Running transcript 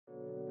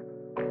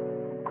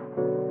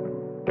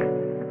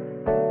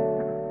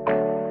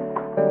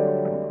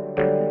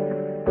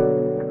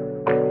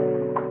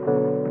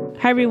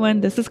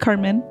everyone, this is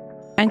Carmen.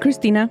 And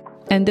Christina.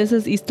 And this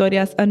is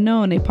Historias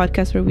Unknown, a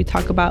podcast where we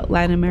talk about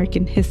Latin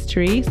American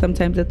history.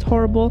 Sometimes it's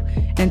horrible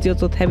and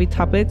deals with heavy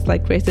topics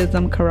like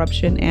racism,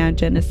 corruption, and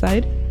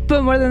genocide.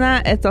 But more than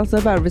that, it's also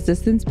about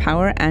resistance,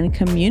 power, and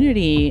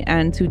community.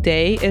 And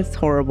today is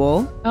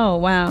horrible. Oh,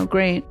 wow.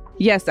 Great.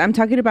 Yes, I'm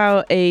talking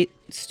about a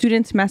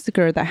student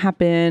massacre that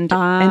happened in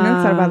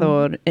El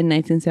Salvador in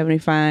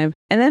 1975.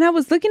 And then I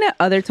was looking at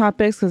other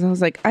topics because I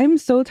was like, I'm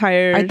so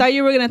tired. I thought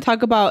you were going to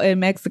talk about in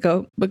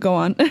Mexico, but go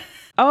on.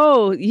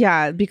 Oh,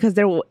 yeah, because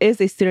there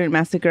is a student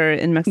massacre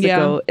in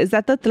Mexico. Yeah. Is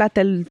that the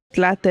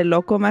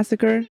Tlatelolco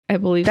massacre? I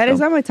believe that is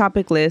on my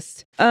topic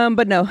list.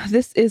 But no,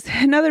 this is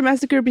another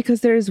massacre because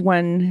there's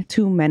one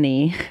too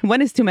many.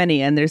 One is too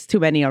many, and there's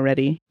too many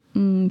already.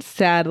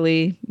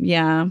 Sadly,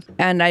 yeah.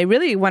 And I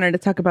really wanted to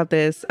talk about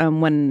this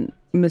when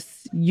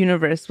Miss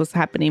Universe was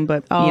happening,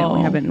 but you know,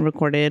 we haven't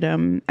recorded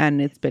and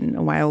it's been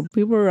a while.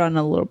 We were on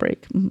a little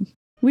break. Mm-hmm.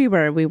 We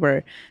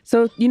were.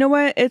 So you know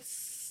what?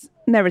 It's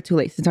never too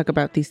late to talk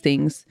about these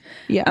things.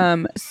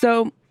 Yeah.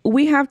 So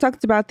we have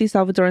talked about the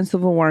Salvadoran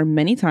Civil War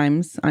many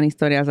times on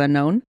Historias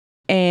Unknown.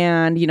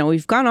 And, you know,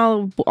 we've gone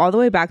all the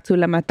way back to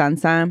La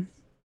Matanza,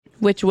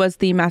 which was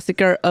the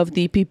massacre of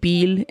the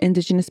Pipil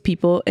indigenous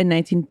people in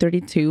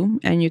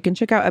 1932. And you can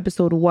check out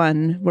episode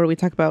 1 where we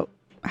talk about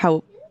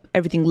how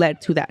everything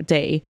led to that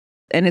day.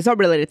 And it's all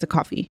related to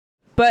coffee.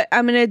 But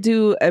I'm going to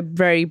do a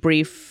very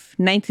brief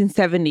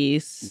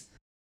 1970s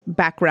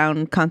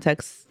background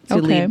context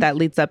that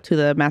leads up to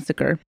the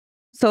massacre.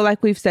 So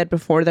like we've said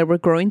before, there were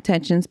growing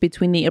tensions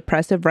between the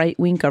oppressive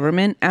right-wing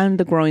government and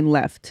the growing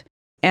left.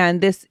 And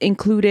this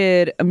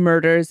included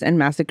murders and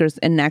massacres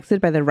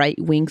enacted by the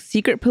right-wing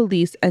secret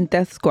police and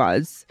death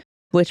squads,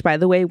 which, by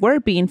the way, were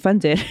being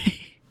funded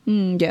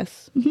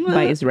yes,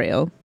 by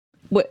Israel.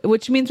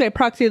 Which means by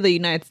proxy the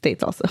United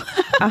States also.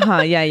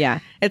 Yeah.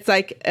 It's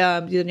like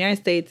the United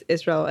States,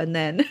 Israel, and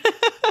then...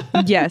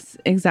 Yes,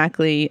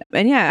 exactly.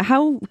 And yeah,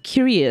 how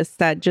curious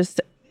that just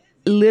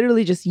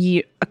literally just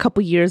a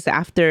couple years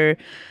after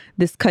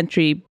this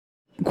country,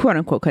 quote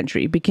unquote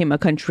country, became a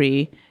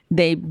country,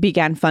 they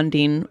began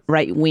funding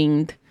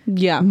right-winged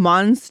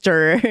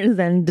monsters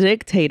and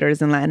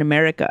dictators in Latin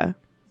America.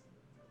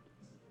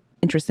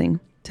 Interesting,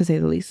 to say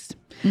the least.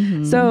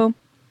 Mm-hmm. So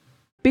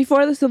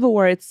before the Civil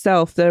War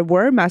itself, there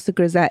were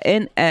massacres that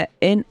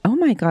oh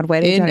my God, why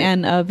did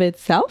and of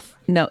itself?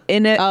 No,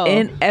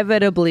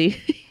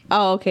 inevitably.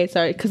 Oh, okay.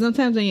 Sorry. Because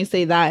sometimes when you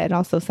say that, it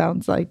also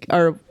sounds like,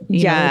 I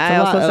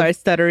also start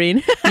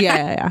stuttering.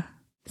 Yeah.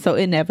 So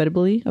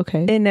inevitably,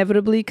 okay.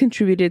 Inevitably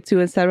contributed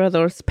to El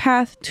Salvador's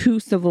path to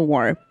civil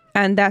war.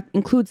 And that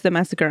includes the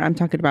massacre I'm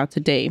talking about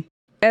today.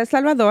 El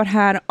Salvador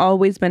had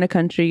always been a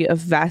country of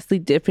vastly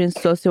different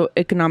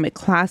socioeconomic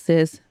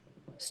classes,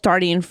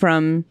 starting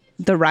from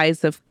the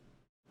rise of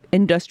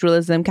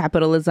industrialism,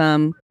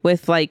 capitalism,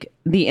 with like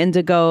the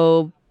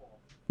indigo,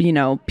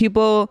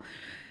 people...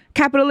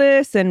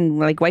 Capitalists and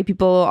like white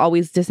people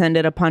always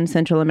descended upon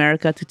Central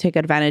America to take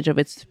advantage of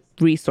its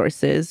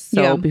resources.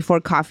 So before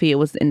coffee, it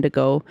was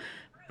indigo,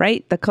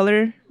 right? The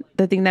color,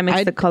 the thing that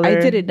makes the color, I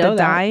didn't know the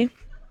dye.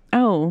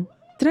 Oh,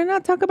 did I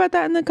not talk about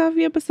that in the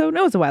coffee episode?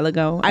 No, it was a while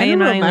ago. I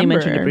only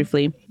mentioned it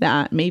briefly.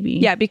 That maybe.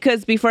 Yeah,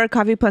 because before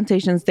coffee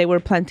plantations, they were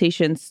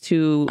plantations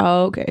to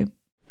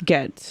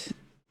get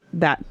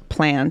that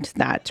plant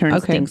that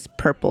turns things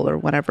purple or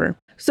whatever.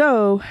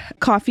 So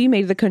coffee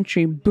made the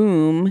country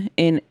boom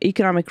in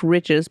economic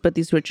riches, but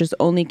these riches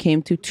only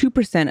came to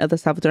 2% of the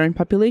Salvadoran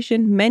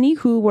population, many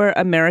who were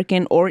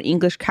American or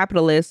English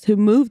capitalists who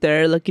moved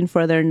there looking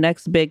for their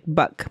next big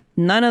buck.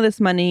 None of this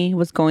money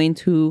was going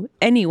to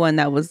anyone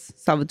that was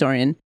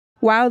Salvadoran.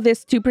 While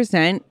this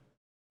 2%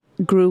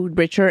 grew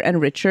richer and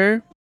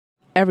richer,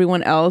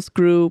 everyone else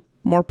grew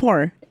more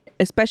poor,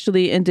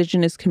 especially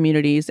indigenous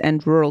communities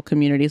and rural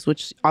communities,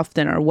 which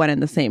often are one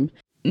and the same.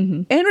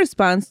 Mm-hmm. In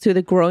response to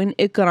the growing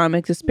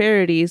economic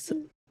disparities,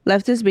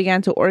 leftists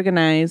began to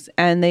organize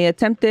and they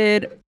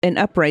attempted an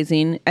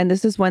uprising. And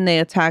this is when they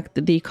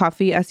attacked the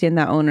coffee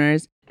hacienda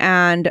owners,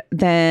 and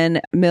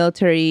then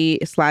military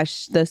 /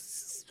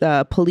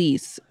 the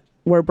police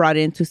were brought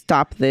in to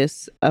stop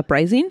this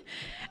uprising.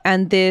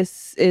 And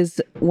this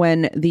is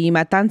when the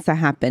Matanza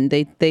happened.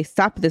 They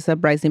stopped this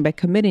uprising by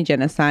committing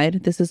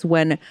genocide. This is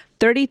when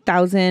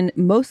 30,000,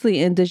 mostly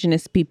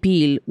indigenous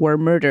Pipil, were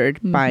murdered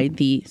by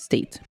the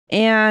state.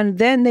 And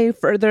then they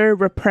further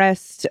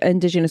repressed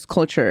indigenous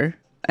culture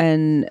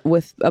and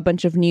with a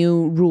bunch of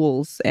new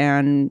rules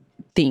and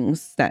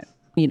things that,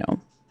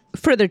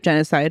 further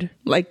genocide.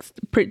 Like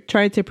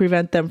trying to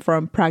prevent them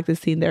from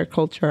practicing their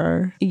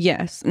culture.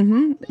 Yes.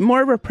 Mm-hmm.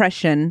 More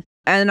repression.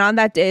 And on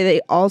that day, they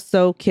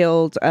also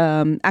killed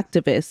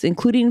activists,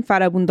 including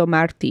Farabundo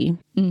Martí.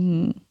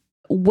 Mm-hmm.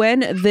 When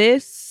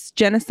this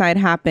genocide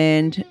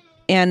happened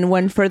and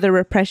when further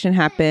repression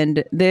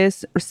happened,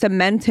 this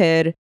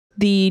cemented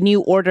the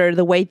new order,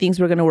 the way things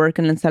were going to work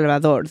in El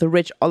Salvador. The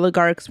rich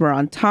oligarchs were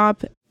on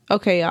top.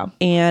 Okay, yeah.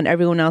 And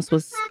everyone else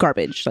was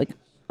garbage, like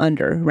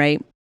under,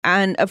 right?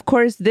 And of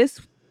course, this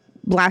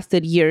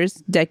lasted years,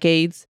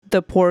 decades.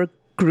 The poor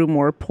grew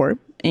more poor.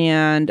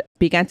 and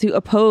began to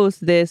oppose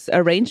this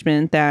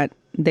arrangement that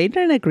they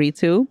didn't agree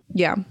to.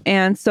 Yeah.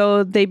 And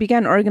so they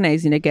began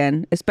organizing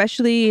again,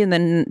 especially in the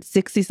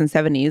 60s and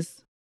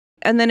 70s.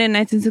 And then in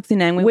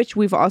 1969, which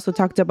we've also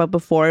talked about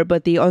before,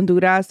 but the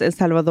Honduras and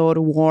Salvador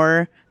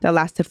War that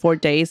lasted 4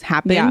 days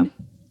happened. Yeah.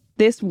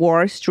 This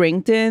war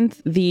strengthened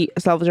the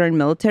Salvadoran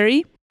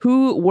military,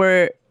 who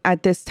were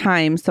at this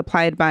time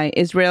supplied by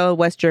Israel,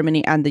 West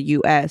Germany, and the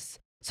U.S.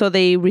 So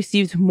they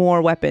received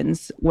more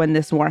weapons when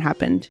this war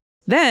happened.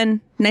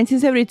 Then,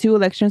 1972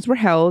 elections were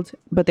held,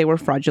 but they were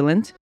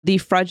fraudulent. The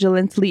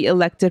fraudulently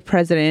elected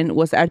president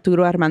was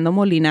Arturo Armando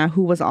Molina,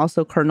 who was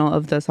also colonel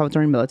of the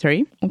Salvadoran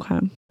military. Okay.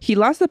 He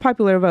lost the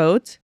popular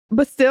vote,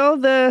 but still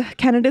the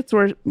candidates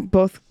were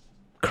both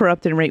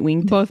corrupt and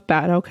right-winged. Both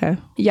bad, okay.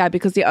 Yeah,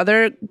 because the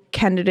other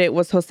candidate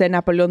was Jose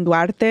Napoleon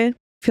Duarte.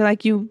 Feel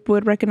like you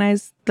would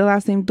recognize the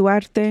last name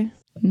Duarte?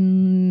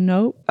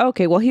 Nope.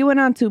 Okay, well, he went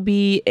on to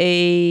be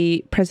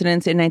a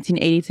president in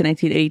 1980 to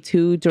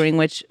 1982, during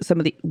which some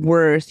of the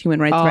worst human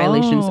rights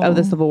violations of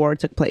the Civil War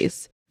took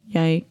place.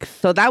 Yikes.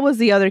 So that was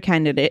the other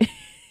candidate.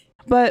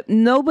 But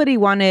nobody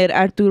wanted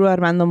Arturo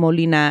Armando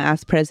Molina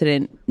as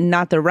president.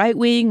 Not the right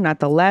wing, not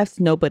the left,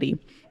 nobody.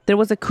 There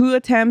was a coup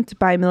attempt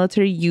by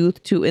military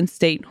youth to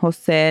instate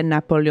Jose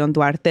Napoleon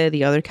Duarte,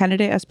 the other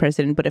candidate, as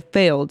president, but it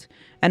failed.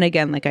 And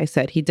again, like I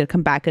said, he did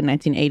come back in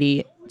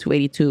 1980 to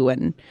 82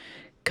 and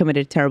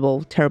committed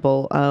terrible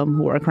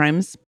war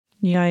crimes.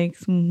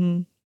 Yikes.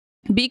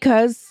 Mm-hmm.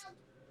 Because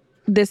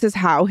this is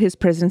how his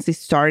presidency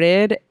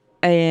started,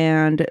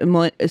 and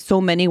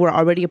so many were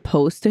already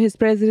opposed to his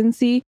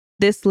presidency.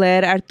 This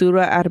led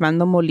Arturo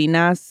Armando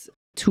Molinas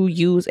to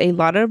use a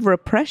lot of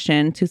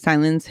repression to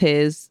silence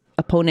his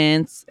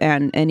opponents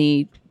and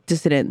any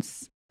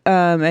dissidents.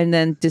 And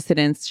then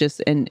dissidents,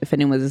 just, and if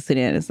anyone was a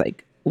dissident, it's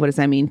like, what does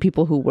that mean?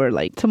 People who were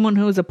like... Someone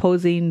who was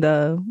opposing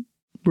the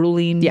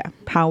ruling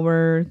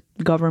power,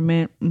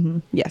 government. Mm-hmm.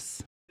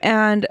 Yes.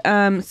 And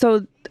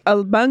so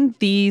among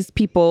these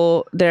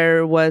people,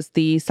 there was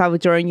the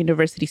Salvadoran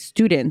University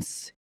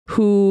students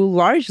who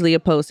largely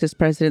opposed his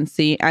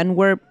presidency and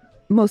were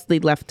mostly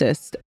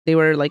leftist. They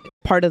were like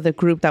part of the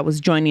group that was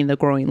joining the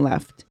growing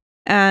left.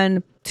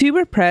 And to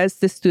repress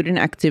the student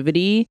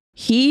activity,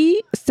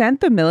 he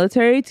sent the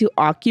military to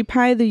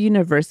occupy the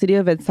University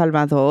of El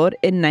Salvador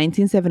in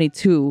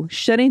 1972,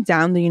 shutting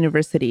down the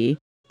university.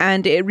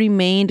 And it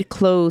remained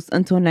closed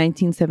until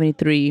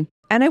 1973.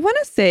 And I want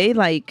to say,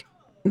 like,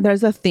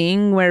 there's a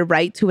thing where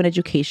right to an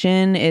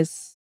education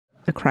is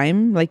a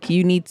crime. Like,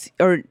 you need to,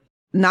 or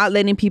not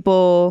letting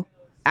people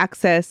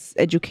access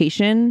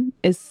education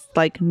is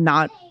like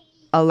not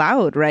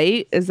allowed,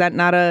 right? Is that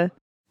not a...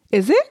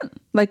 Is it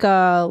like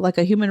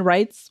a human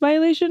rights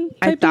violation?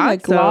 I thought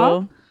like so.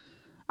 Law?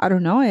 I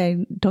don't know.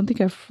 I don't think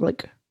I've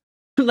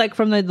like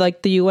from the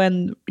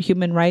UN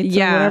human rights or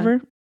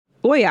whatever.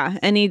 Well, yeah,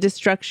 any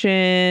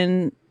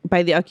destruction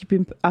by the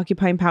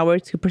occupying power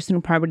to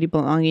personal property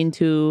belonging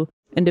to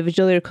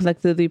individually or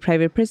collectively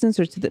private persons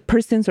or to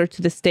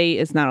the state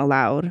is not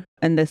allowed,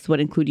 and this would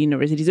include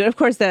universities. But of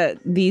course,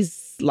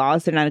 these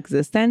laws are not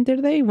existent,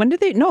 did they? When did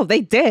they? No,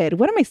 they did.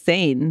 What am I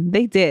saying?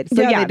 They did.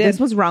 So yeah, this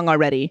was wrong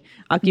already.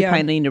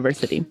 Occupying the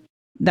university.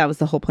 That was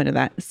the whole point of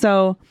that.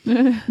 So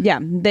yeah,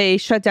 they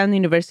shut down the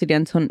university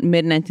until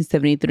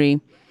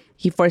mid-1973.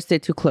 He forced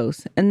it to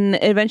close. And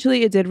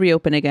eventually it did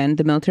reopen again.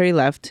 The military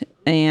left.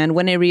 And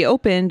when it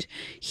reopened,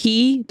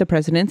 he, the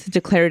president,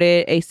 declared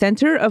it a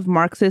center of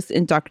Marxist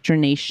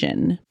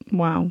indoctrination.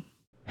 Wow.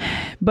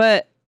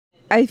 But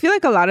I feel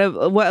like a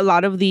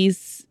lot of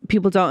these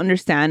people don't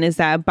understand is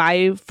that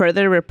by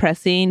further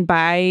repressing,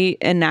 by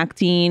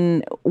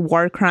enacting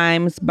war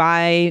crimes,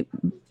 by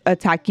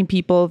attacking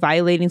people,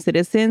 violating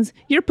citizens,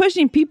 you're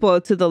pushing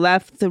people to the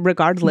left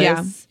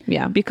regardless.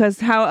 Yeah. Because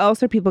how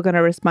else are people going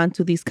to respond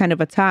to these kind of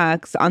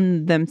attacks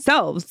on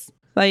themselves?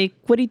 Like,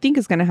 what do you think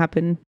is going to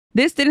happen?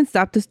 This didn't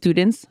stop the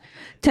students.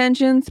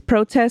 Tensions,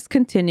 protests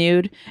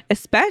continued,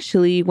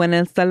 especially when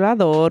El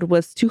Salvador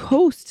was to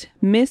host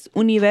Miss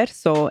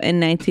Universo in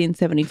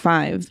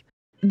 1975.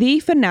 The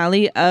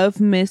finale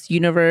of Miss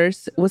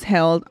Universe was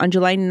held on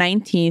July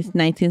 19th,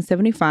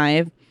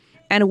 1975.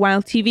 And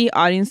while TV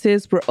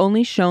audiences were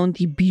only shown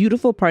the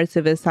beautiful parts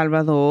of El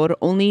Salvador,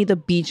 only the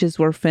beaches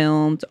were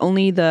filmed,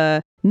 only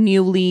the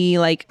newly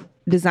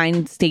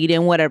designed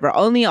stadium, whatever,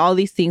 only all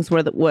these things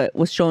were what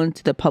was shown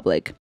to the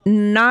public.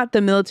 Not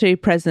the military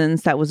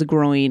presence that was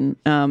growing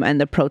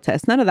and the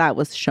protests. None of that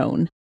was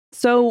shown.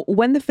 So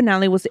when the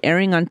finale was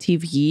airing on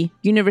TV,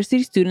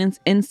 university students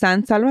in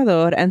San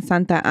Salvador and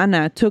Santa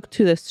Ana took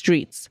to the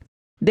streets.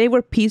 They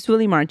were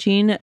peacefully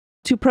marching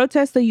to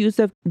protest the use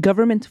of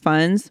government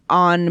funds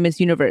on Miss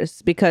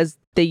Universe because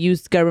they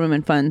used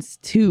government funds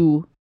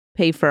to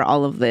pay for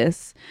all of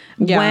this.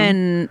 Yeah.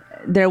 When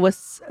there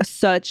was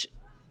such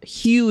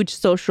huge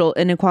social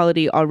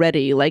inequality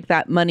already, like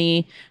that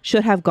money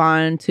should have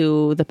gone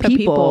to the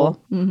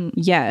people. Mm-hmm.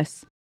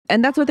 Yes.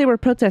 And that's what they were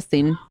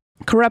protesting.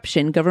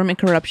 Corruption, government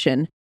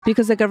corruption,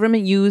 because the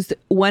government used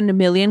 1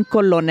 million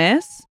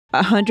colones,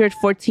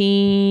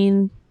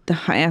 114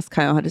 I asked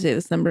Kyle how to say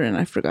this number and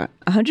I forgot.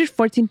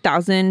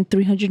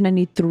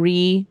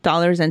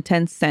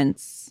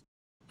 $114,393.10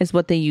 is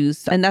what they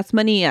used. And that's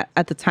money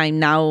at the time.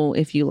 Now,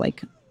 if you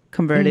like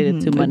converted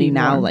it to money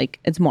now, like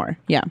it's more.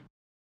 Yeah.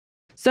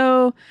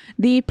 So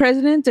the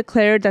president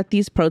declared that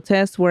these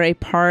protests were a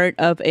part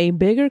of a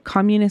bigger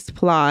communist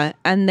plot.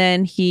 And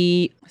then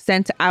he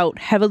sent out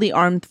heavily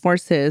armed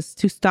forces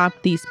to stop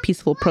these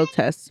peaceful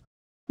protests.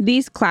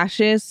 These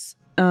clashes,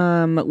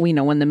 we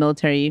know when the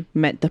military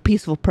met the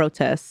peaceful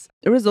protests,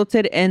 it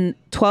resulted in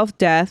 12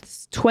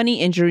 deaths, 20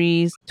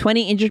 injuries,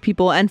 20 injured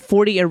people, and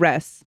 40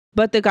 arrests.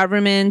 But the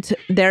government,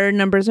 their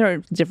numbers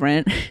are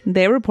different.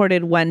 They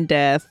reported 1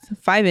 death,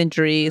 5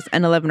 injuries,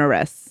 and 11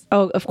 arrests.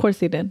 Oh, of course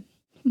they did.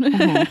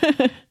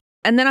 And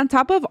then on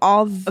top of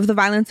all of the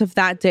violence of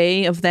that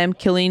day, of them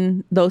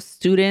killing those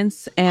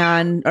students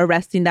and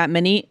arresting that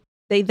many,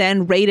 they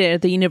then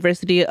raided the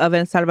University of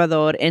El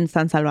Salvador in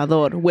San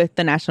Salvador with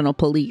the national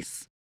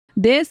police.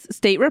 This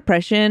state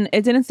repression,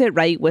 it didn't sit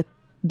right with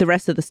the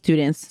rest of the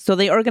students. So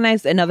they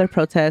organized another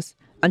protest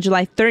on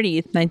July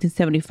 30th,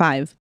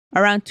 1975.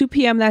 Around 2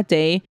 p.m. that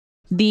day,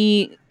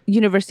 the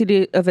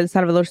University of El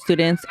Salvador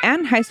students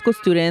and high school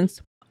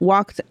students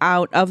walked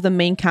out of the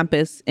main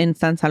campus in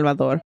San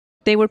Salvador.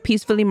 They were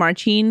peacefully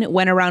marching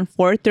when around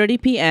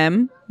 4:30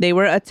 p.m., they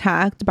were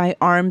attacked by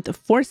armed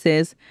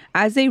forces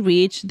as they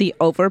reached the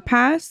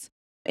overpass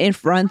in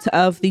front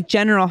of the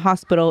General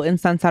Hospital in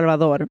San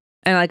Salvador.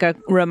 And like a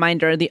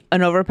reminder,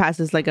 an overpass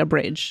is like a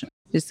bridge,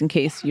 just in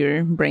case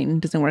your brain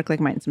doesn't work like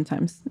mine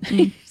sometimes.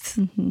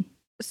 Mm-hmm.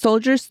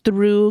 Soldiers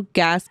threw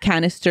gas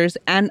canisters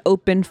and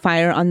opened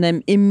fire on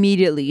them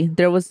immediately.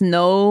 There was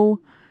no,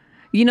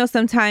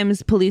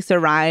 sometimes police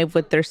arrive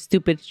with their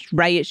stupid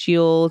riot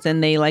shields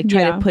and they like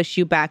try to push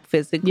you back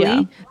physically.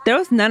 Yeah. There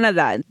was none of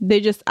that. They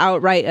just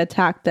outright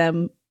attacked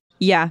them.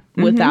 Yeah.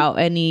 Without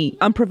any...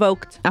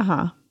 Unprovoked.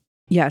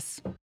 Yes.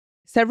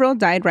 Several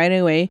died right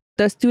away.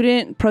 The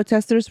student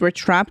protesters were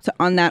trapped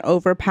on that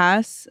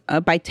overpass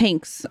by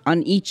tanks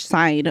on each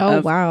side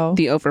of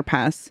the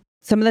overpass.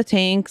 Some of the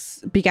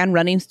tanks began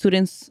running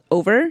students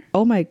over.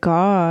 Oh my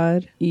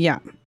God. Yeah.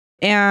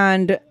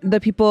 And the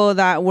people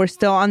that were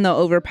still on the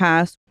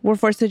overpass were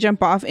forced to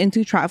jump off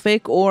into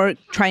traffic or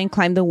try and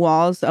climb the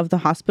walls of the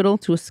hospital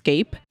to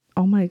escape.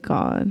 Oh my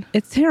God.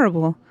 It's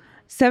terrible.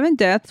 7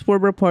 deaths were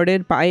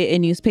reported by a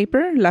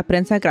newspaper, La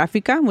Prensa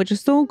Gráfica, which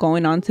is still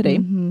going on today.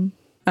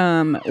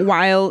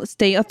 While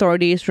state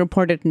authorities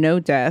reported no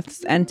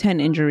deaths and 10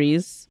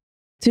 injuries.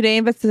 Today,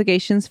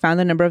 investigations found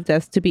the number of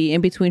deaths to be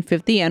in between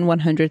 50 and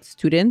 100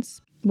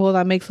 students. Well,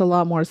 that makes a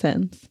lot more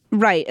sense.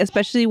 Right,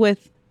 especially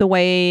with the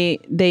way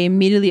they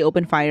immediately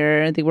opened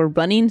fire. They were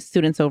running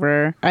students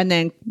over. And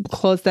then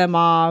closed them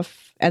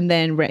off and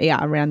then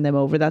ran them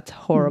over. That's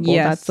horrible.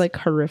 Yes. That's like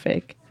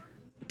horrific.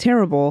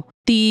 Terrible.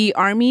 The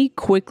army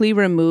quickly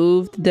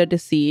removed the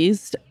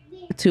deceased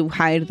to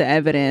hide the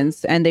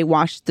evidence, and they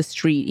washed the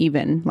street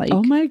even. Like,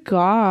 oh my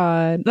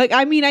God. Like,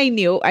 I mean, I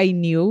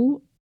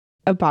knew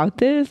about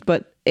this,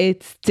 but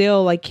it's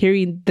still like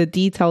hearing the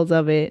details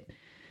of it.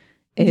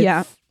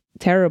 It's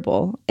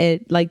terrible.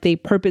 It like they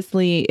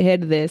purposely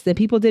hid this and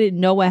people didn't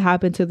know what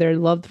happened to their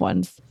loved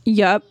ones.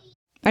 Yep.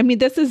 I mean,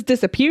 this is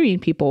disappearing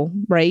people,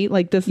 right?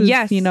 Like this is,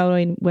 you know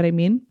what I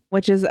mean?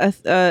 Which is a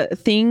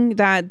thing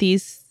that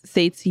these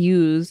states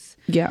use.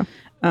 Yeah.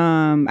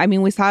 I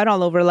mean, we saw it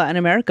all over Latin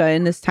America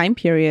in this time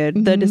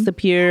period. The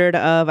disappeared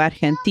of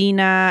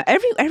Argentina,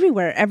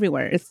 everywhere.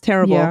 It's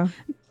terrible. Yeah.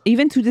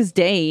 Even to this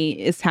day,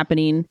 it's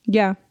happening.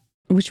 Yeah.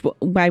 Which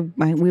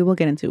we will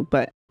get into.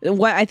 But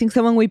what I think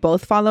someone we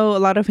both follow a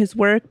lot of his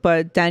work,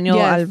 but Daniel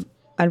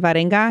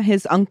Alvarenga,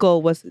 his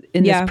uncle was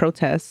in this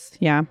protest.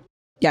 Yeah.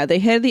 Yeah, they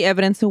hid the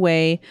evidence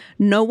away.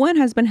 No one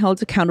has been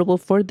held accountable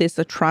for this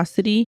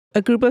atrocity.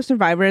 A group of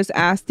survivors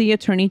asked the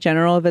Attorney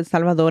General of El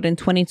Salvador in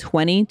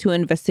 2020 to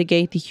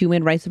investigate the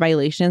human rights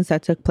violations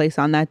that took place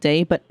on that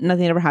day, but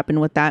nothing ever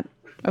happened with that.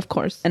 Of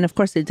course. And of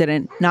course it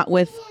didn't. Not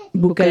with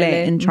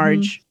Bukele in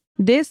charge.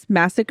 This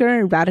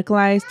massacre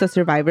radicalized the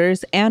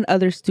survivors and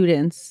other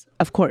students,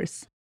 of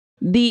course.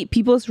 The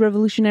People's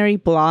Revolutionary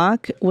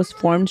Bloc was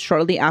formed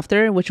shortly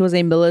after, which was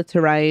a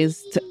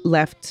militarized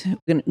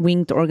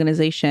left-winged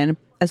organization,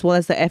 as well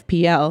as the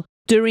FPL.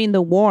 During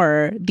the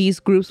war, these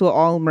groups will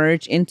all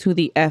merge into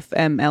the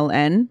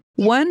FMLN.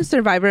 One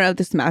survivor of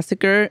this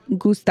massacre,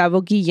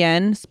 Gustavo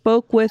Guillén,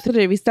 spoke with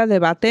Revista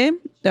Debate,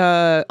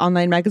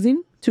 online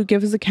magazine, to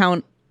give his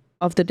account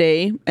of the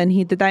day, and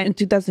he did that in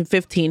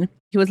 2015.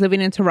 He was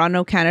living in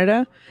Toronto,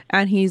 Canada,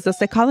 and he's a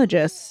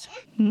psychologist.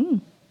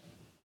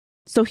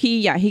 So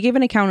he gave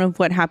an account of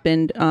what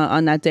happened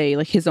on that day,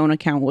 like his own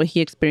account, what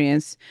he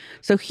experienced.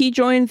 So he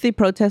joined the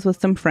protest with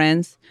some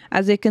friends.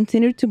 As they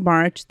continued to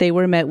march, they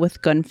were met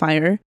with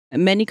gunfire.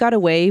 Many got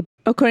away.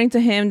 According to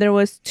him, there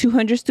was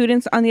 200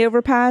 students on the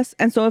overpass.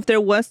 And so if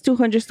there was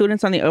 200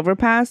 students on the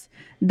overpass,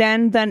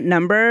 then the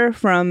number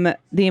from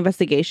the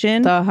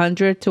investigation, the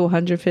 100 to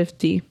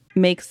 150,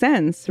 makes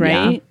sense,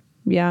 right?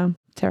 Yeah.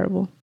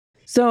 Terrible.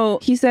 So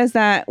he says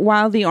that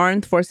while the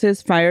armed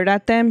forces fired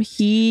at them,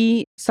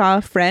 he saw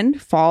a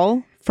friend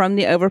fall from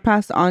the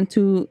overpass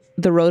onto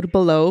the road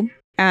below.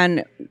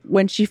 And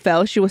when she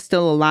fell, she was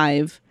still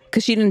alive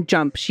because she didn't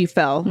jump. She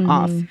fell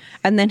off.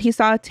 And then he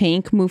saw a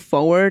tank move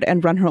forward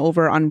and run her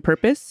over on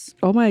purpose.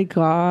 Oh my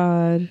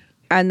God.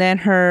 And then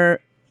her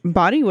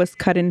body was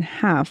cut in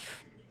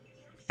half.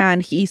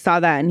 And he saw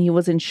that and he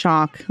was in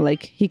shock.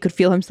 Like he could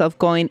feel himself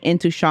going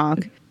into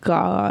shock.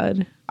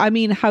 God. I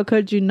mean, how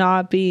could you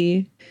not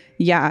be?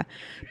 Yeah.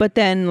 But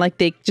then like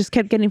they just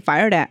kept getting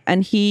fired at.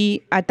 And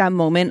he, at that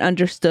moment,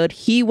 understood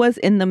he was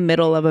in the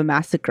middle of a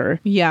massacre.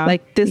 Yeah.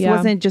 Like this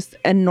wasn't just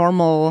a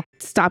normal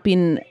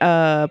stopping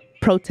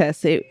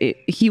protest.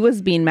 He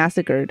was being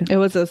massacred. It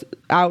was a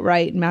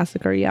outright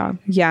massacre. Yeah.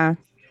 Yeah.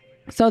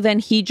 So then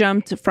he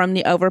jumped from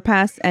the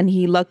overpass and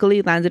he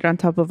luckily landed on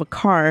top of a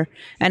car.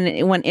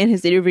 And when in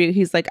his interview,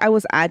 he's like, I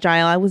was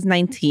agile. I was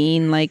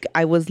 19. Like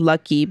I was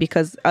lucky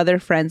because other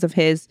friends of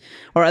his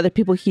or other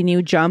people he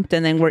knew jumped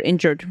and then were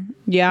injured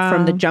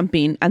from the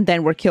jumping and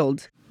then were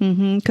killed.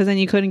 Because then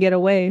you couldn't get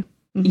away.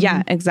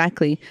 Yeah,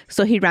 exactly.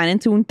 So he ran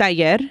into un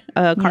taller,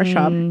 a car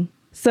shop.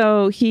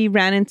 So he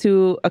ran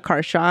into a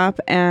car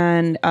shop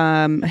and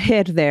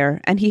hid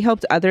there. And he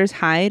helped others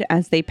hide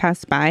as they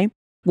passed by.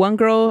 One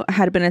girl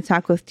had been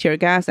attacked with tear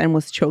gas and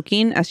was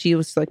choking as she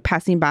was like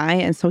passing by.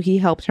 And so he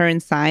helped her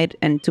inside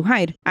and to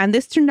hide. And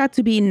this turned out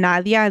to be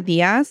Nadia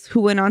Diaz,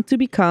 who went on to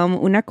become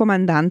una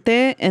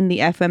comandante in the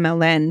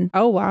FMLN.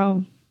 Oh,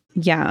 wow.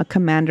 Yeah, a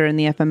commander in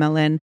the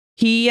FMLN.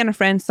 He and a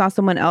friend saw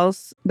someone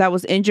else that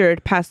was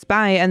injured pass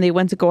by and they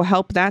went to go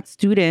help that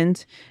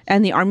student.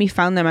 And the army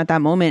found them at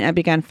that moment and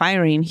began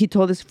firing. He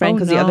told his friend,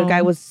 because the other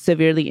guy was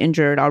severely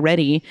injured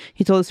already.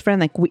 He told his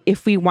friend, like,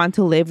 if we want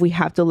to live, we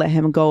have to let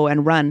him go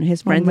and run.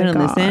 His friend didn't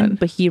listen,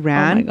 but he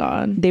ran. Oh my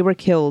God. They were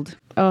killed.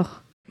 Ugh.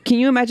 Can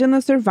you imagine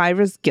the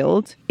survivor's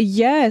guilt?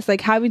 Yes,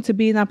 like having to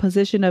be in that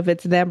position of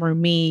it's them or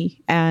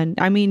me. And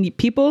I mean,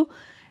 people,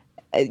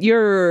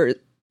 your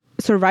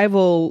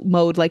survival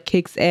mode like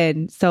kicks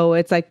in, so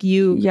it's like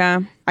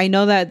I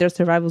know that there's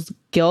survival's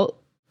guilt,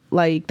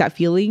 like that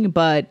feeling,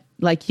 but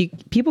like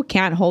people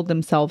can't hold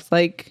themselves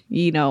like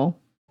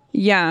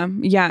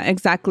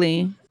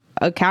exactly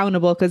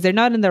accountable because they're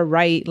not in the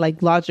right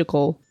like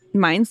logical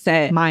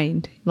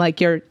mind.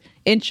 Like you're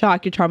in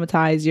shock, you're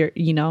traumatized,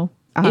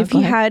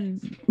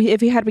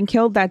 if he had been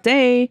killed that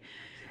day,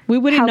 we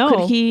wouldn't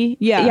know.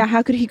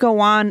 How could he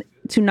go on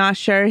to not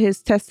share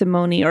his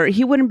testimony, or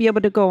he wouldn't be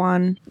able to go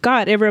on?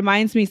 God, it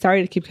reminds me,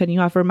 sorry to keep cutting you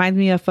off, it reminds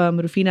me of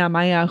Rufina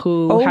Amaya,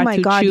 who had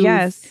to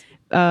choose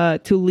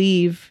to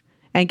leave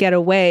and get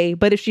away.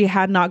 But if she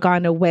had not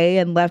gone away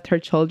and left her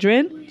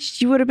children,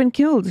 she would have been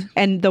killed.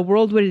 And the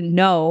world wouldn't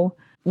know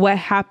what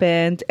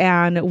happened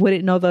and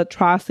wouldn't know the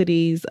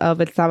atrocities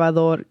of El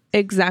Salvador.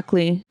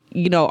 Exactly.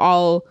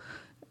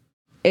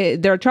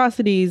 Their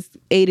atrocities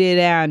aided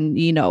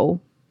and,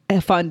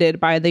 funded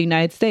by the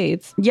United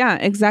States. Yeah,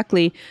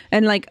 exactly.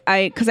 And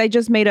because I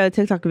just made a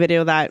TikTok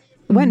video that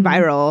went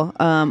viral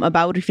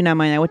about Rufina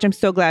Maya, which I'm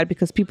so glad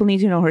because people need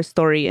to know her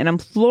story. And I'm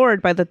floored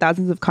by the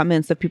thousands of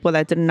comments of people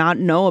that did not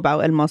know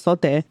about El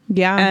Mozote.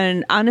 Yeah.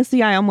 And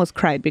honestly, I almost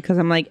cried because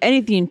I'm like,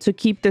 anything to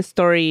keep this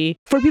story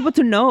for people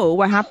to know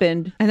what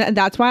happened. And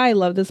that's why I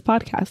love this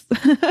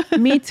podcast.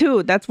 Me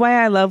too. That's why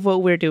I love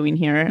what we're doing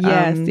here.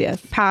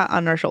 Yes. Pat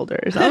on our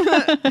shoulders.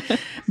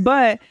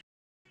 But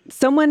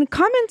someone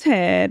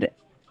commented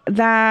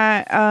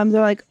that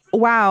they're like,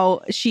 wow,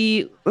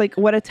 she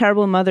what a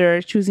terrible mother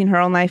choosing her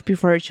own life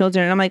before her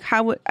children. And I'm like,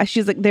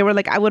 they were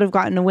like, I would have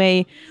gotten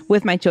away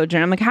with my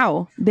children. I'm like,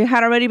 how? They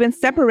had already been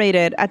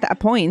separated at that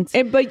point.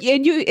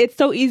 It's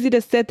so easy to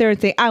sit there and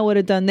say, I would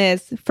have done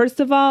this. First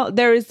of all,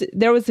 there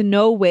was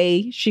no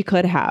way she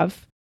could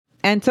have.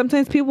 And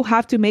sometimes people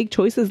have to make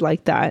choices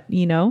like that,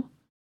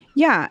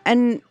 Yeah.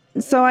 And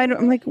so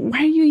I'm like, why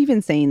are you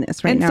even saying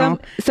this right now?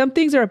 Some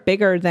things are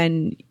bigger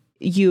than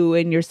you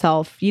and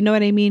yourself. You know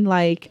what I mean?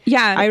 Like,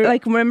 yeah, I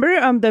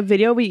remember the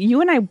video you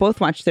and I both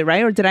watched it,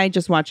 right? Or did I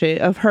just watch it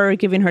of her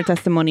giving her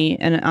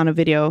testimony on a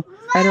video?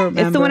 I don't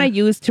remember. It's the one I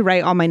used to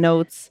write all my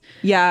notes.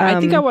 Yeah, I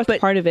think I watched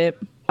part of it.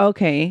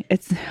 Okay,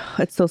 it's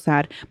so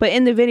sad. But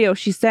in the video,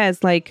 she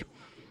says like,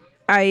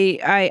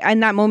 I in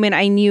that moment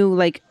I knew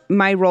like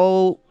my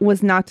role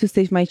was not to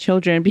save my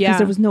children because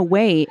there was no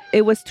way.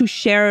 It was to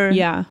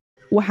share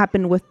what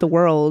happened with the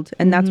world,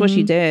 and that's what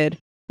she did.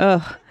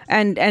 Ugh.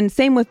 And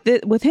same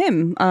with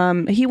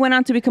him. He went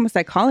on to become a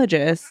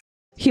psychologist.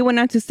 He went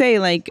on to say,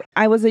 like,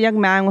 I was a young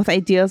man with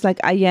ideas like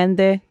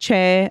Allende,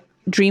 Che,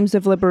 dreams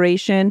of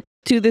liberation.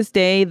 To this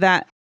day,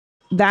 that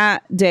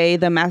day,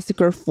 the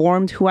massacre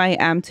formed who I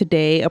am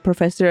today, a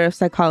professor of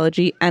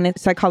psychology and a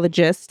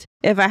psychologist.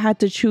 If I had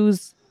to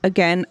choose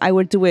again, I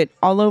would do it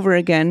all over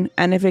again.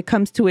 And if it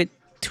comes to it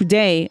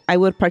today, I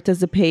would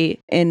participate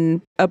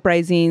in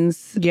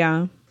uprisings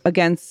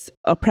against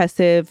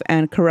oppressive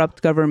and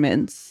corrupt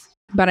governments.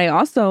 But I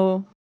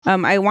also,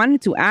 I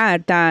wanted to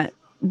add that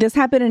this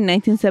happened in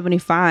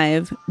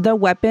 1975. The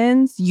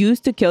weapons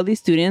used to kill these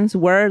students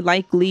were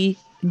likely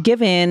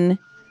given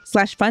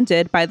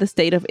funded by the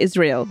state of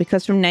Israel,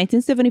 because from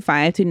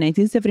 1975 to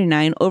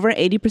 1979, over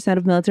 80%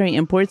 of military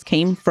imports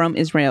came from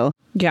Israel.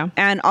 Yeah.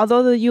 And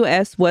although the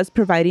U.S. was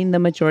providing the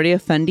majority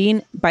of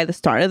funding by the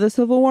start of the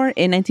Civil War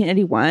in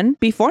 1981,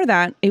 before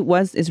that, it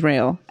was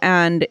Israel.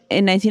 And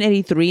in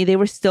 1983, they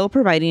were still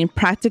providing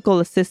practical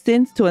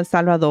assistance to El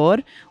Salvador,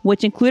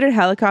 which included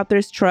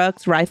helicopters,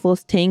 trucks,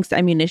 rifles, tanks,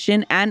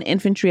 ammunition, and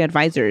infantry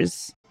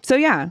advisors. So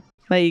yeah,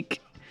 like,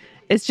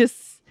 it's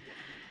just...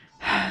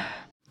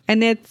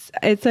 And it's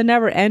a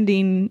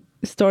never-ending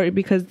story,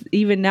 because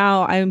even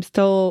now I'm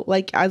still,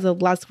 like, as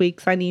of last week,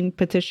 signing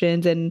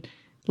petitions and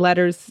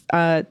letters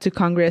to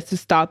Congress to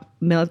stop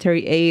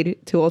military aid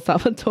to El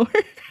Salvador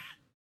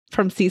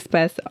from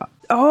CSPES.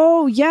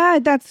 Oh, yeah,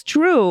 that's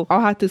true.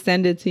 I'll have to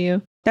send it to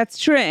you. That's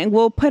true. And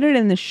we'll put it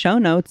in the show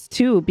notes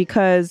too,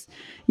 because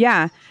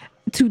yeah,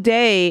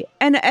 today,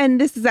 and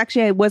this is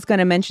actually, I was going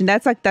to mention,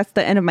 that's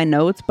the end of my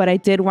notes, but I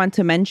did want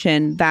to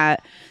mention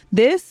that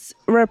this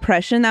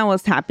repression that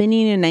was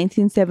happening in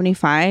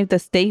 1975, the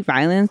state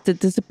violence, the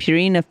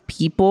disappearing of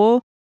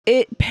people,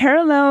 it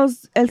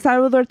parallels El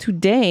Salvador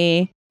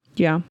today.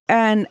 Yeah.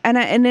 And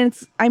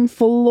I'm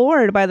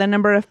floored by the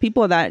number of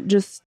people that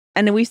just,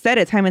 and we've said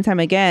it time and time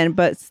again,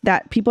 but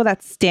that people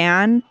that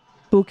stan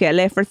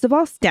Bukele, first of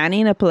all,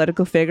 standing a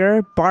political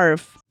figure,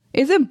 barf.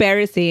 It's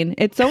embarrassing.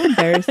 It's so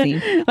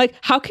embarrassing. Like,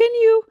 how can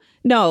you?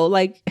 No,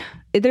 like,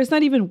 there's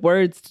not even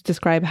words to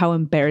describe how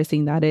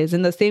embarrassing that is.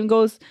 And the same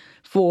goes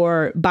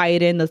for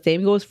Biden. The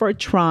same goes for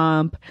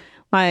Trump.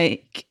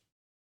 Like,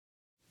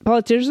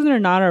 politicians are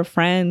not our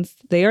friends.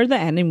 They are the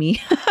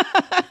enemy.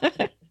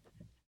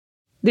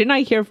 They're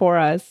not here for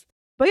us.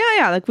 But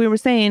yeah, like we were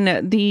saying,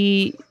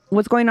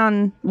 what's going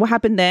on, what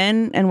happened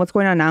then and what's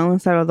going on now in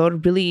Salvador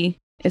really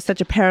is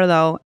such a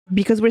parallel,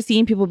 because we're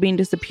seeing people being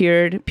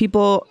disappeared.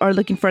 People are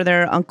looking for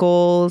their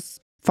uncles,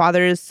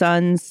 fathers,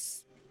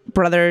 sons,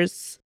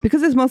 brothers,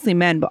 because it's mostly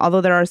men, but although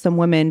there are some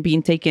women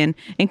being taken,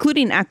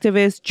 including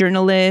activists,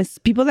 journalists,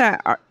 people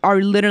that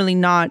are literally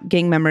not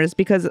gang members,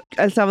 because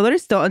El Salvador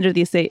is still under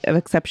the state of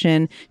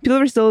exception. People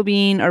are still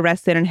being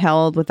arrested and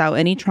held without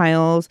any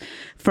trials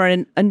for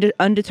an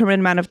undetermined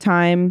amount of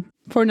time.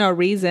 For no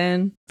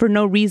reason.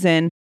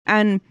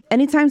 And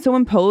anytime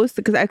someone posts,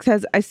 because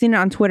I've seen it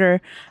on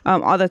Twitter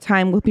all the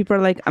time, where people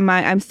are like,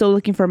 I'm still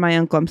looking for my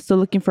uncle, I'm still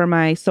looking for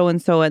my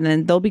so-and-so. And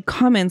then there'll be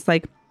comments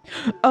like,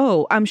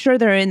 oh, I'm sure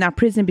they're in that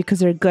prison because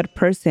they're a good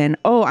person.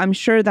 Oh, I'm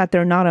sure that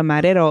they're not a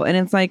marero. And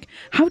it's like,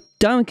 how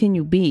dumb can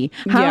you be?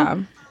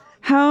 How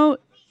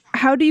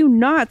do you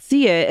not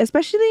see it?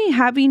 Especially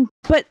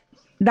but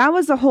that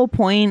was the whole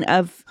point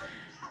of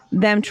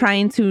them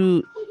trying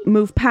to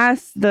move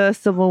past the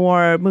Civil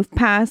War, move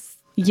past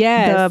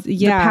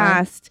the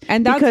past.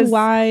 And that's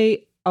why...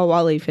 Oh,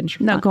 I'll leave finish.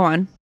 No, go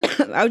on.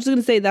 I was just going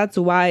to say that's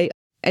why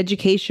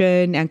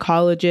education and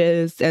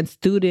colleges and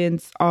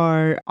students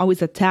are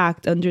always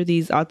attacked under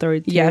these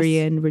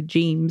authoritarian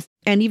regimes.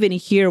 And even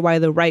here, why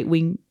the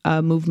right-wing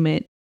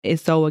movement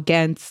is so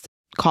against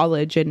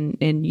college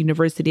and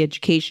university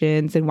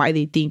educations, and why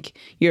they think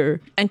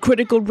and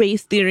critical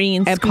race theory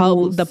in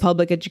schools. The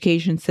public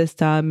education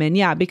system. And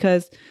yeah,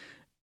 because...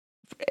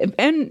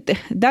 And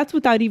that's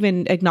without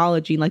even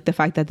acknowledging, like, the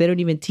fact that they don't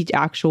even teach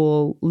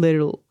actual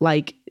literal,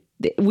 like,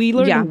 we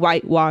learned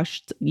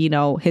whitewashed,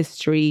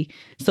 history.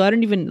 So I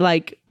don't even,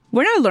 like...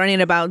 We're not learning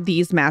about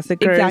these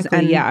massacres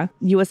and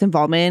U.S.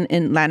 involvement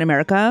in Latin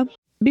America.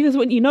 Because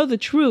when you know the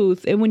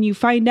truth, and when you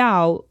find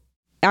out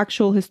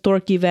actual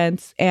historic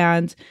events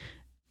and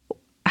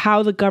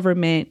how the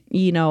government,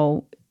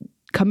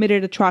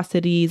 committed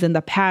atrocities and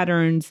the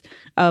patterns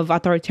of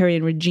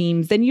authoritarian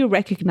regimes, then you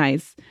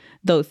recognize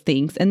those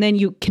things, and then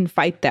you can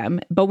fight them.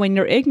 But when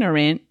you're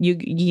ignorant,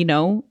 you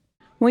know,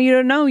 when you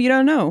don't know, you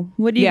don't know.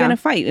 What are you gonna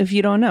fight if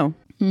you don't know?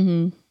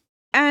 Mm-hmm.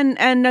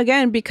 And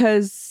again,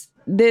 because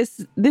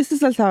this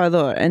is El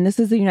Salvador and this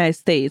is the United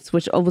States,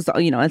 which was,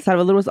 El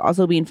Salvador was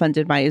also being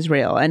funded by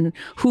Israel, and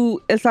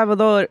El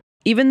Salvador,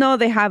 even though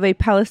they have a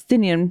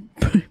Palestinian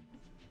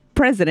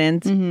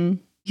president,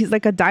 he's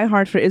like a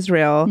diehard for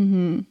Israel.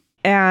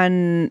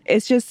 And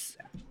it's just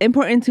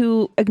important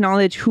to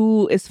acknowledge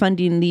who is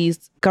funding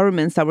these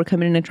governments that were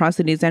committing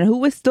atrocities and who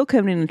was still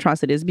committing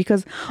atrocities,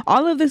 because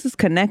all of this is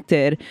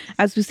connected,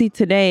 as we see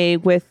today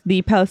with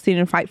the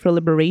Palestinian fight for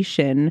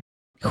liberation.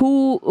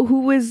 Who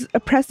was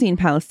oppressing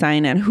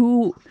Palestine and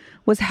who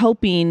was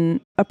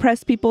helping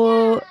oppress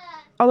people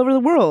all over the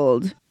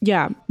world?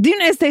 Yeah. The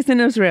United States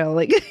and Israel.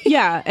 Like,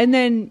 yeah. And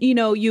then,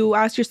 you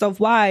ask yourself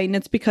why, and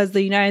it's because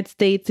the United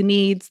States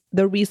needs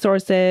the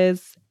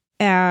resources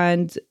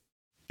and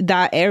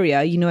that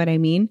area, you know what I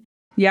mean?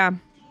 Yeah.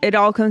 It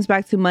all comes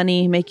back to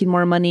money, making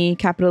more money,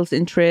 capitalist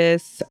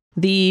interests,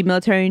 the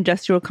military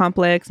industrial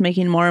complex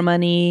making more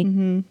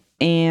money.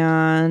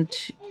 And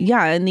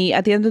yeah, at the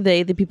end of the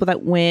day, the people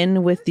that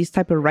win with these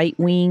type of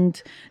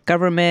right-winged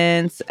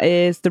governments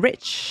is the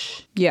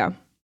rich. Yeah.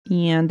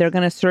 And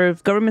governments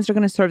are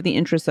going to serve the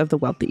interests of the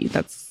wealthy.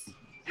 That's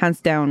hands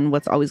down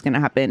what's always going to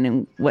happen,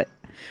 and what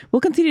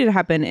will continue to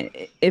happen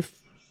if,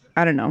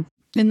 I don't know.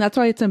 And that's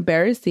why it's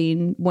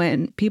embarrassing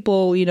when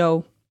people,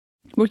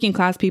 working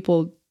class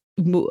people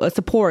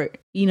support,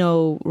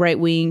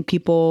 right-wing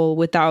people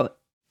without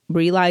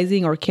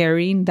realizing or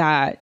caring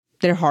that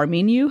they're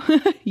harming you,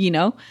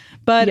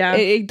 But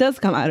it does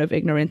come out of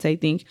ignorance, I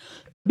think,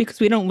 because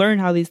we don't learn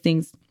how these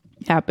things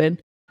happen.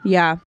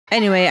 Yeah.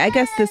 Anyway, I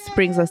guess this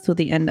brings us to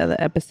the end of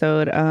the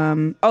episode.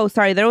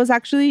 There was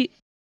actually...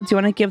 Do you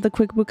want to give the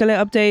quick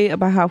Bukele update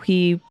about how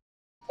he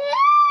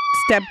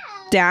stepped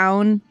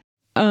down?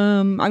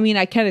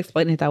 I can't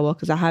explain it that well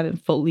because I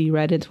haven't fully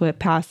read into it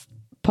past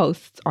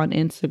posts on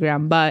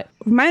Instagram, but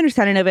my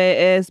understanding of it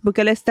is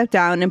Bukele stepped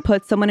down and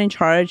put someone in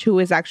charge who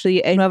is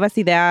actually a Nuevas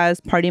Ideas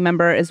party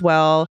member as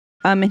well.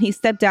 And he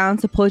stepped down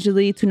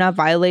supposedly to not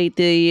violate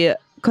the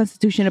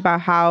constitution about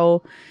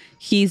how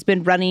he's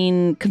been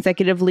running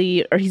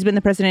consecutively, or he's been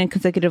the president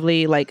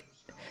consecutively, like,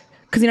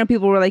 because,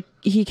 people were like,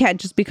 he can't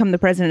just become the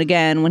president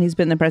again when he's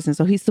been the president.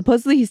 So he's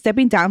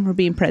stepping down from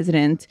being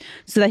president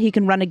so that he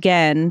can run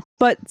again.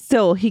 But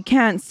still, he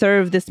can't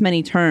serve this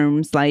many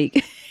terms.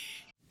 Like,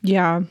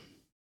 yeah.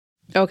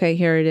 Okay,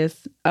 here it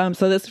is.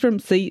 So this is from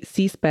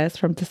C-Spes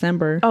from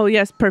December. Oh,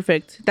 yes.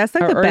 Perfect. That's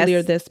like the best.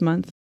 Earlier this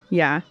month.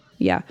 Yeah.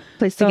 Yeah.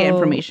 Place to get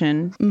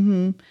information.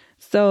 Mm-hmm.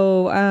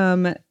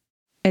 So,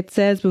 it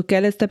says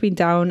Bukele stepping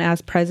down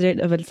as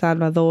president of El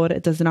Salvador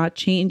does not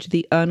change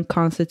the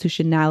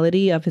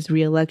unconstitutionality of his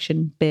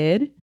re-election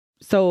bid.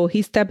 So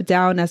he stepped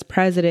down as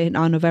president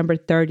on November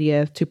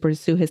 30th to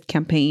pursue his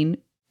campaign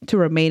to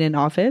remain in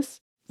office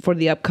for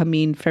the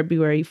upcoming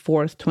February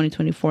 4th,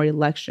 2024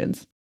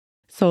 elections.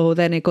 So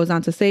then it goes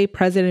on to say,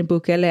 President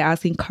Bukele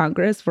asking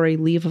Congress for a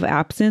leave of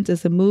absence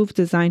is a move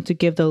designed to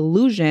give the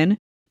illusion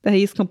that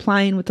he's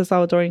complying with the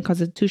Salvadorian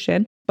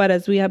constitution. But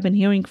as we have been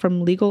hearing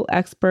from legal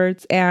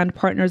experts and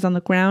partners on the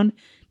ground,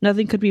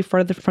 nothing could be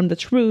further from the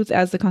truth,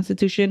 as the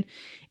Constitution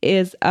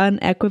is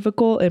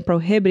unequivocal in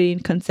prohibiting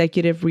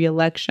consecutive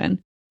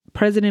re-election.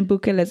 President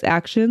Bukele's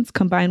actions,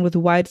 combined with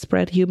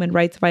widespread human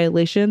rights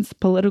violations,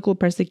 political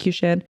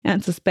persecution,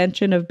 and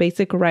suspension of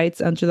basic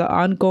rights under the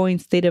ongoing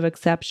state of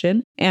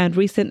exception, and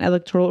recent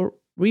electoral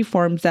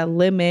reforms that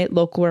limit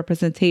local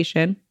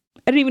representation.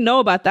 I didn't even know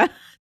about that.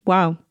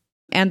 Wow.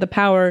 And the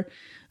power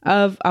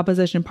of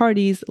opposition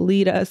parties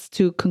lead us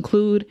to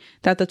conclude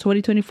that the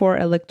 2024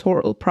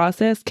 electoral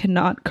process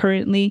cannot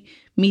currently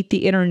meet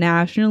the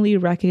internationally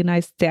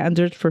recognized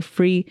standards for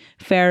free,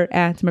 fair,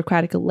 and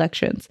democratic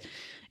elections.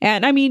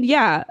 And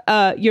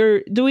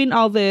you're doing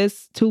all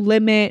this to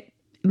limit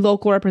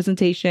local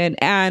representation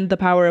and the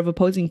power of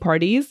opposing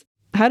parties.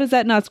 How does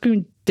that not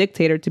scream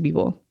dictator to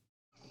people?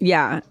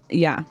 Yeah.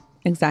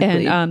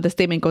 Exactly. And the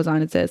statement goes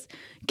on. It says,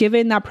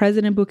 given that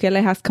President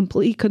Bukele has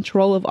complete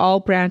control of all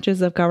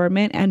branches of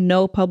government and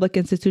no public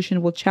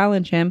institution will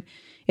challenge him,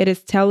 it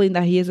is telling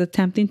that he is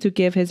attempting to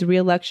give his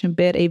re-election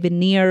bid a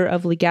veneer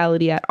of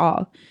legality at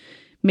all,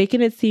 making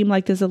it seem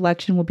like this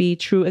election will be a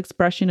true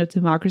expression of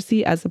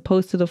democracy as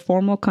opposed to the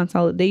formal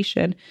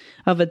consolidation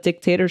of a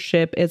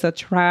dictatorship is a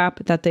trap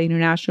that the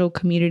international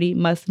community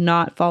must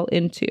not fall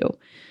into.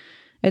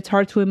 It's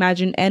hard to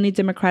imagine any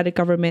democratic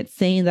government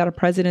saying that a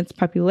president's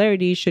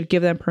popularity should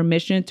give them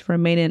permission to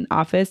remain in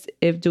office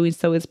if doing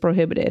so is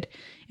prohibited.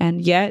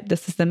 And yet,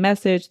 this is the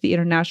message the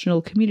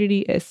international community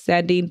is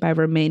sending by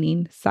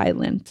remaining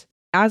silent.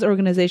 As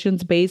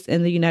organizations based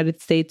in the United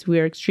States, we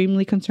are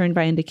extremely concerned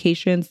by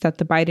indications that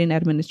the Biden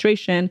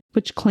administration,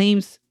 which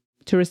claims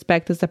to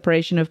respect the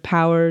separation of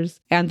powers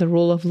and the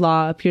rule of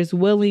law, appears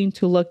willing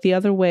to look the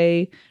other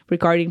way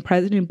regarding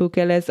President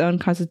Bukele's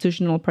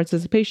unconstitutional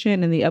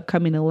participation in the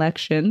upcoming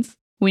elections.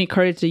 We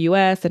encourage the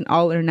U.S. and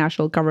all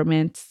international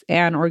governments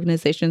and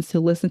organizations to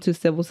listen to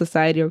civil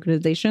society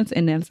organizations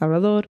in El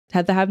Salvador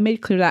that have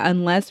made clear that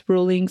unless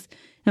rulings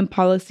and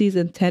policies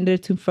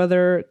intended to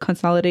further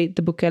consolidate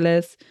the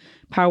Bukele's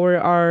power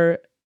are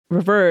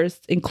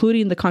reversed,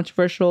 including the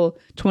controversial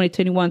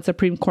 2021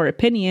 Supreme Court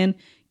opinion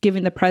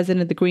giving the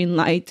president the green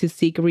light to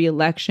seek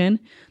re-election,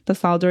 the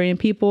Salvadorian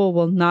people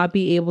will not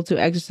be able to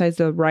exercise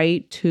their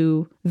right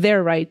to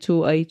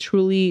a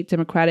truly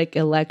democratic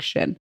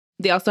election.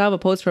 They also have a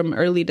post from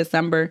early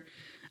December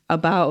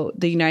about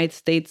the United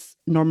States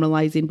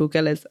normalizing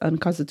Bukele's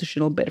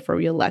unconstitutional bid for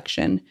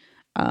re-election,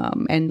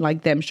 and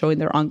like them showing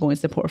their ongoing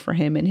support for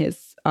him and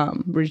his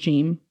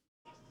regime.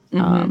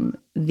 Mm-hmm.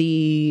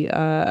 The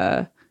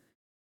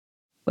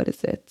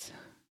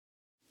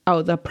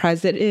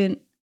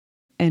president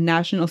and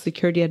National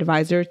Security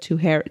Advisor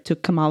to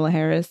Kamala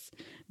Harris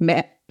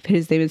met.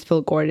 His name is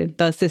Phil Gordon,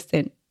 the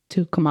assistant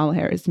to Kamala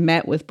Harris,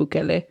 met with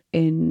Bukele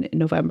in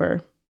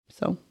November.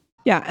 So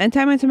yeah, and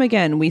time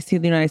again, we see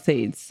the United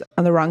States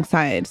on the wrong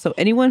side. So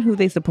anyone who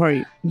they support,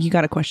 you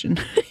got a question.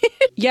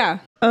 Yeah.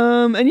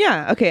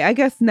 Okay. I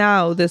guess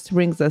now this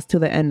brings us to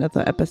the end of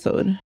the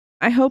episode.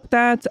 I hope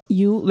that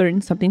you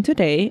learned something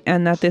today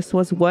and that this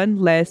was one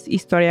less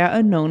Historia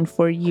Unknown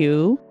for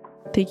you.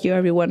 Thank you,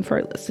 everyone,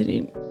 for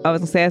listening. I was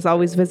going to say, as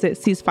always, visit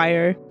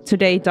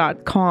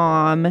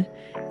ceasefiretoday.com.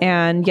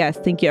 And yes,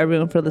 thank you,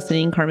 everyone, for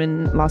listening.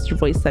 Carmen lost her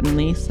voice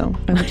suddenly, so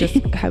I'm just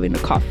having a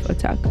cough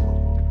attack.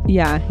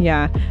 Yeah.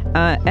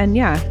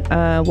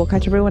 We'll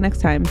catch everyone next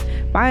time.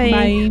 Bye.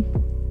 Bye.